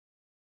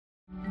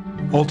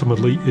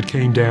Ultimately, it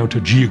came down to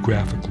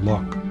geographic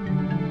luck.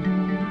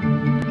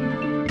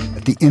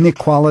 The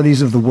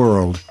inequalities of the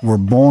world were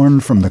born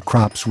from the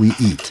crops we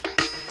eat.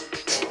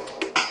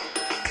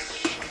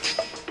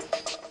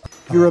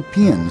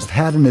 Europeans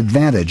had an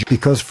advantage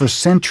because for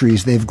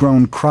centuries they've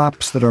grown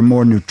crops that are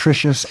more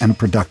nutritious and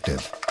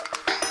productive.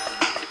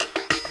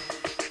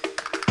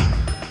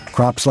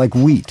 Crops like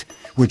wheat,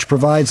 which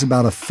provides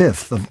about a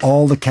fifth of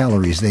all the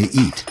calories they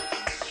eat.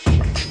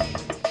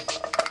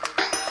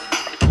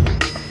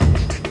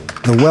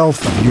 The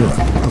wealth of Europe,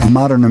 of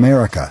modern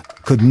America,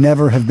 could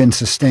never have been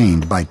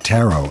sustained by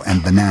taro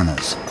and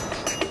bananas.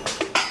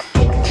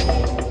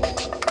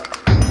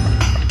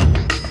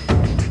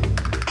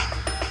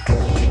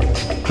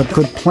 But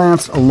could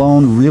plants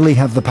alone really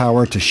have the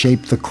power to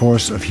shape the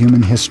course of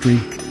human history?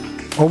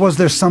 Or was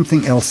there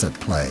something else at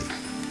play?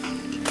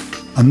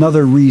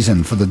 Another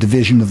reason for the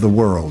division of the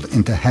world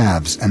into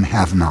haves and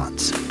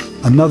have-nots.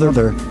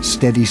 Another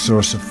steady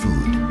source of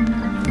food.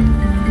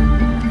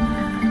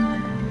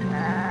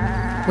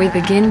 We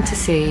begin to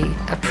see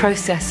a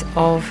process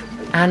of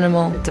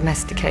animal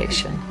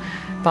domestication,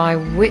 by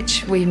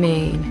which we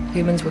mean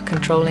humans were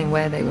controlling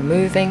where they were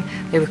moving,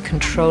 they were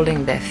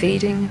controlling their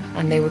feeding,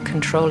 and they were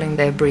controlling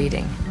their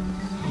breeding.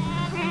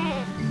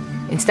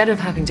 Instead of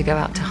having to go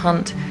out to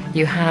hunt,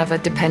 you have a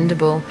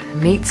dependable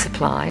meat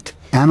supply.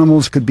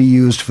 Animals could be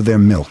used for their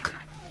milk,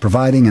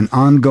 providing an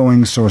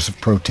ongoing source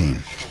of protein.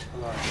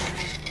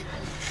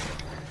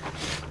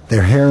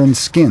 Their hair and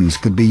skins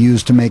could be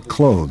used to make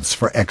clothes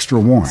for extra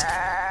warmth.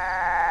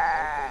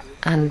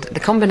 And the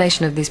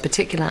combination of these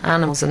particular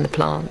animals and the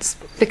plants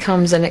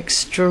becomes an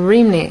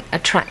extremely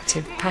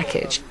attractive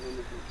package,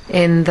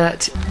 in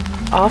that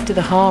after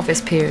the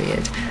harvest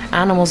period,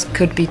 animals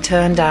could be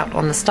turned out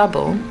on the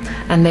stubble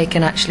and they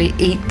can actually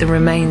eat the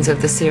remains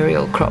of the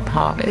cereal crop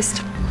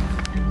harvest.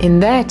 In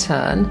their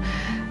turn,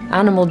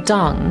 animal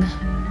dung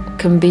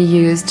can be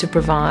used to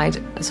provide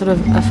a sort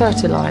of a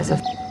fertilizer.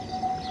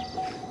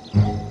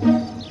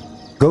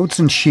 Goats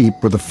and sheep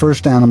were the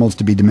first animals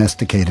to be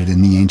domesticated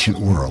in the ancient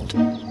world,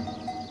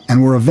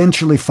 and were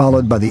eventually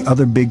followed by the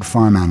other big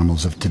farm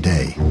animals of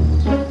today.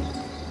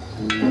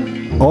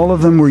 All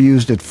of them were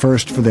used at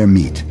first for their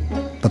meat,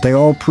 but they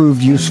all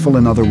proved useful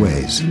in other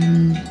ways,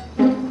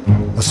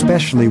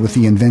 especially with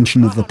the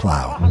invention of the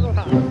plow.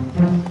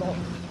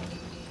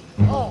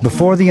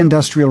 Before the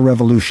Industrial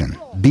Revolution,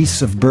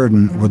 beasts of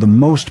burden were the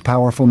most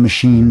powerful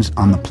machines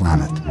on the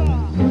planet.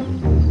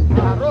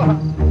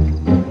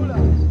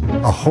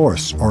 A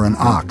horse or an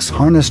ox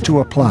harnessed to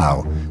a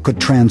plow could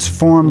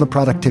transform the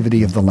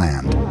productivity of the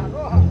land.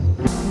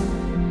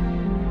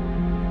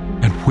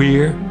 And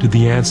where did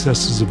the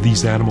ancestors of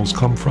these animals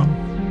come from?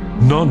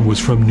 None was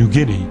from New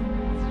Guinea,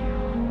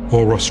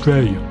 or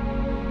Australia,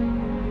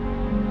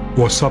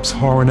 or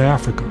sub-Saharan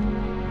Africa,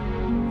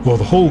 or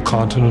the whole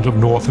continent of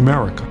North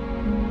America.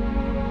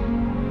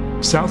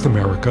 South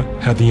America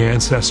had the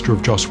ancestor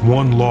of just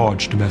one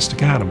large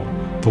domestic animal,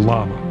 the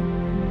llama.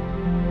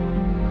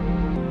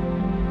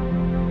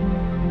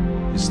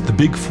 The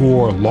big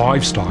four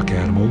livestock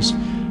animals,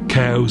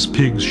 cows,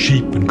 pigs,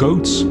 sheep, and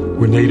goats,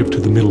 were native to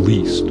the Middle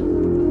East.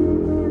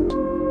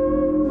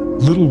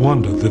 Little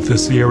wonder that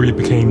this area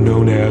became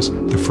known as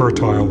the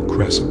Fertile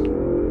Crescent,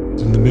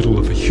 in the middle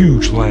of a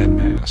huge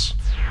landmass,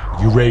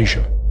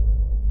 Eurasia.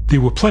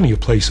 There were plenty of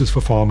places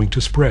for farming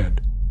to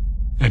spread,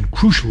 and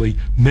crucially,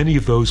 many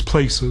of those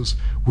places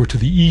were to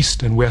the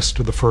east and west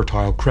of the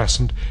Fertile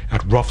Crescent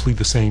at roughly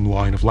the same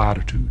line of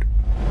latitude.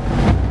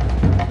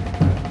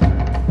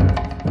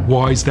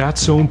 Why is that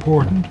so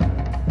important?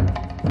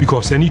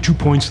 Because any 2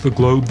 points of the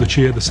globe that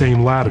share the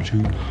same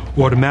latitude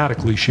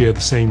automatically share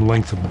the same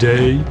length of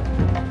day,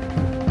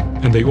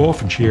 and they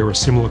often share a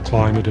similar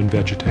climate and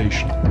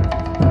vegetation.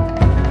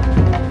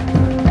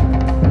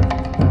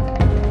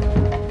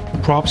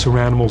 Crops or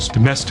animals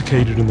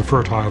domesticated in the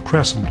Fertile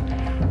Crescent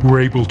were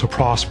able to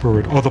prosper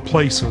at other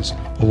places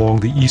along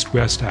the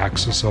east-west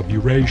axis of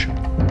Eurasia.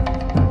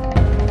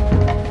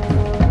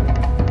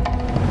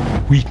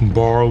 Wheat and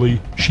barley,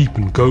 sheep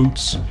and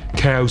goats,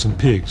 cows and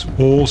pigs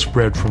all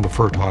spread from the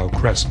Fertile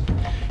Crescent,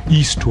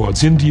 east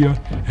towards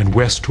India and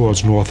west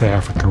towards North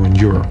Africa and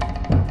Europe.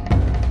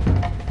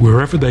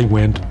 Wherever they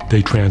went,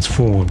 they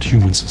transformed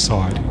human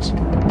societies.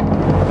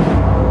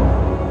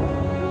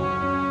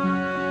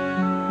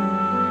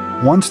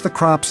 Once the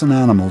crops and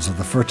animals of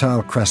the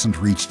Fertile Crescent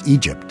reached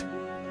Egypt,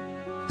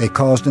 they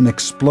caused an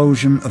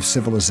explosion of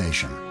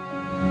civilization.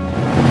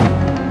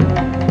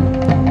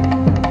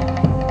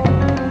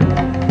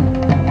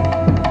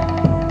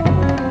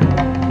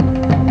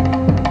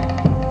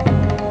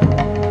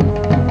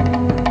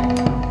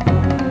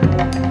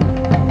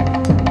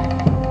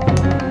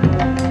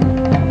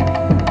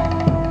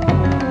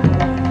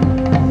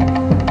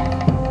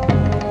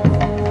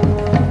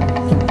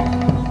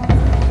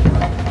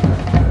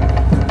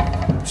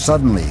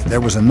 Suddenly,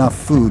 there was enough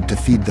food to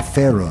feed the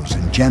pharaohs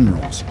and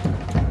generals,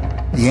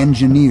 the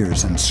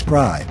engineers and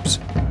scribes,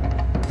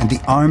 and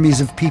the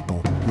armies of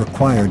people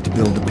required to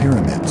build the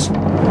pyramids.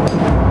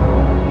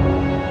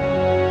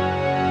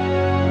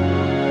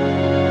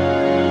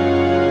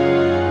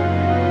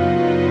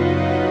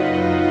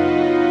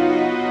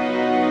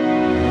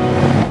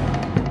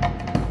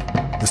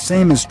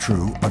 same is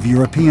true of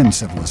European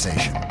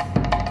civilization.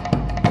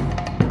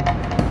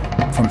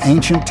 From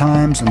ancient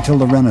times until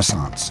the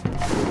Renaissance,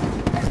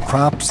 the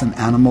crops and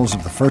animals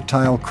of the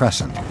Fertile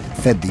Crescent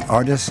fed the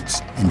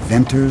artists,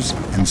 inventors,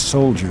 and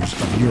soldiers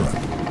of Europe.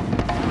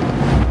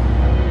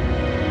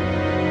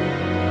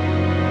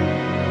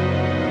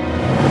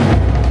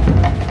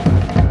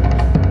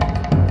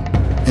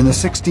 In the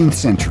 16th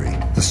century,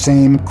 the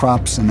same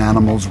crops and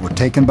animals were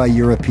taken by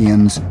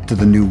Europeans to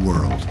the New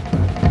World.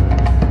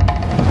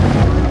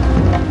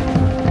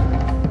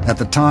 At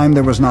the time,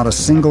 there was not a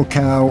single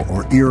cow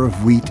or ear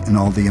of wheat in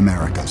all the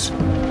Americas.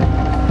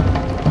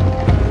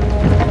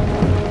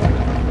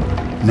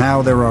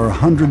 Now there are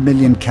 100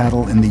 million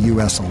cattle in the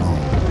U.S. alone.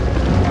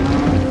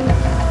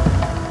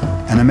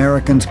 And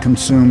Americans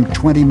consume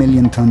 20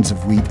 million tons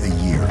of wheat a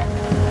year.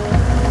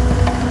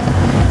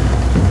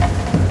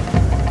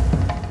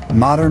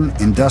 Modern,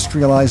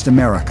 industrialized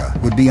America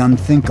would be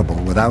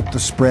unthinkable without the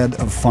spread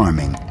of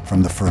farming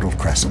from the Fertile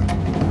Crescent.